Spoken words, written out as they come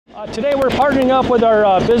Today we're partnering up with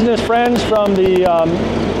our business friends from the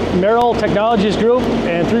Merrill Technologies Group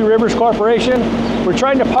and Three Rivers Corporation. We're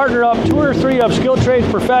trying to partner up 2 or 3 of skilled trades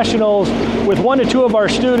professionals with 1 to 2 of our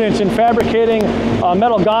students in fabricating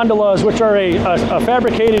metal gondolas, which are a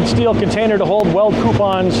fabricated steel container to hold weld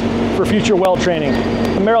coupons for future weld training.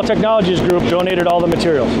 The Merrill Technologies Group donated all the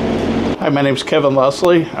materials. Hi, my name is Kevin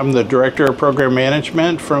Leslie. I'm the Director of Program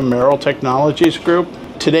Management from Merrill Technologies Group.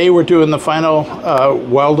 Today we're doing the final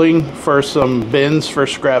welding for some bins for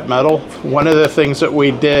scrap metal. One of the things that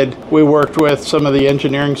we did, we worked with some of the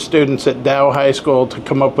engineering students at Dow High School to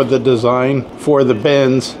come up with the design for the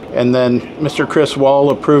bins, and then Mr. Chris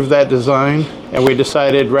Wall approved that design, and we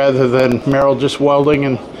decided rather than Merrill just welding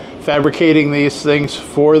and fabricating these things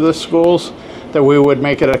for the schools, that we would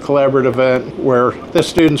make it a collaborative event where the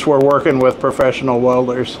students were working with professional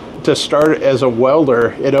welders. To start as a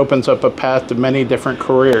welder, it opens up a path to many different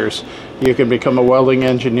careers. You can become a welding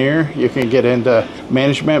engineer, you can get into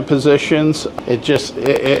management positions.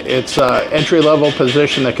 It's an entry-level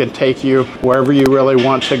position that can take you wherever you really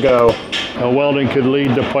want to go. Welding could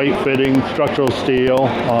lead to pipe fitting, structural steel,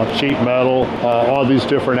 sheet metal, all these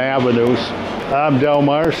different avenues. I'm Del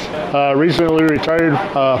Mars, recently retired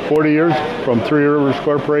 40 years from Three Rivers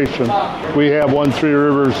Corporation. We have one Three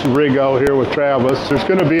Rivers rig out here with Travis. There's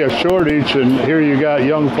going to be a shortage, and here you got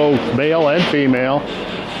young folks, male and female,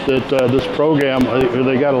 that this program,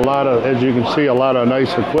 they got a lot of, as you can see, a lot of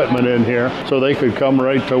nice equipment in here, so they could come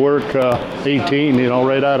right to work 18,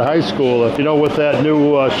 right out of high school. With that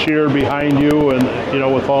new shear behind you,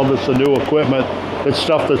 and with all this new equipment, it's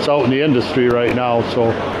stuff that's out in the industry right now,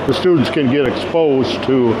 so the students can get exposed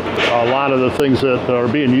to a lot of the things that are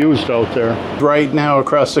being used out there. Right now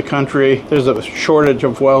across the country, there's a shortage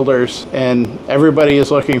of welders, and everybody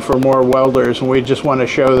is looking for more welders, and we just want to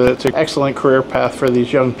show that it's an excellent career path for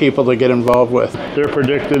these young people to get involved with. They're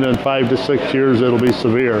predicting in 5 to 6 years it'll be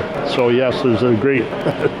severe. So yes, there's a great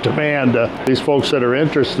demand. These folks that are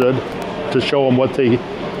interested, to show them what the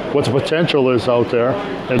potential is out there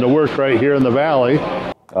and to work right here in the valley.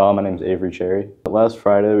 My name's Avery Cherry. Last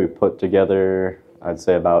Friday we put together, I'd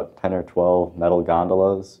say about 10 or 12 metal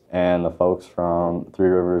gondolas, and the folks from Three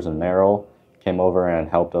Rivers and Merrill came over and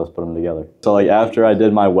helped us put them together. So after I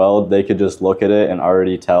did my weld, they could just look at it and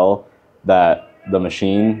already tell that the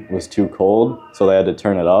machine was too cold, so they had to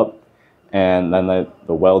turn it up, and then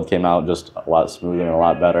the weld came out just a lot smoother and a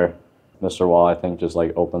lot better. Mr. Wall, I think, just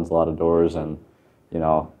opens a lot of doors and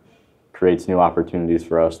creates new opportunities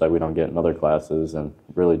for us that we don't get in other classes, and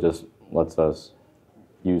really just lets us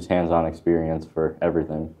use hands-on experience for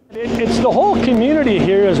everything. It's the whole community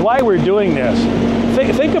here is why we're doing this.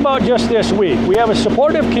 Think about just this week. We have a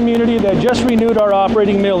supportive community that just renewed our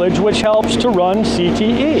operating millage, which helps to run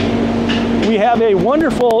CTE. We have a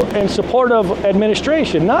wonderful and supportive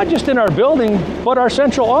administration, not just in our building, but our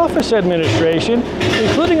central office administration,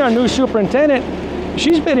 including our new superintendent.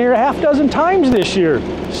 She's been here a half-dozen times this year,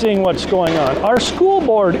 seeing what's going on. Our school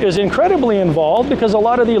board is incredibly involved because a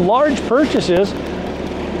lot of the large purchases,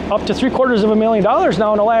 up to $750,000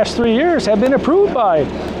 now in the last 3 years, have been approved by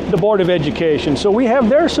the Board of Education. So we have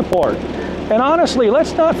their support. And honestly,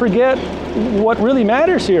 let's not forget what really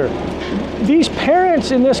matters here. These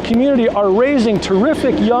parents in this community are raising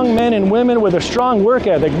terrific young men and women with a strong work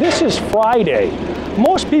ethic. This is Friday.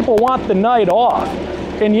 Most people want the night off.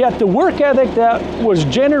 And yet the work ethic that was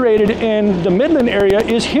generated in the Midland area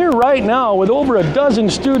is here right now with over a dozen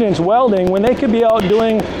students welding when they could be out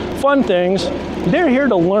doing fun things. They're here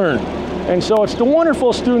to learn. And so it's the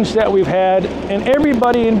wonderful students that we've had and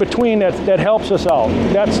everybody in between that helps us out.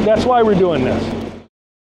 That's why we're doing this.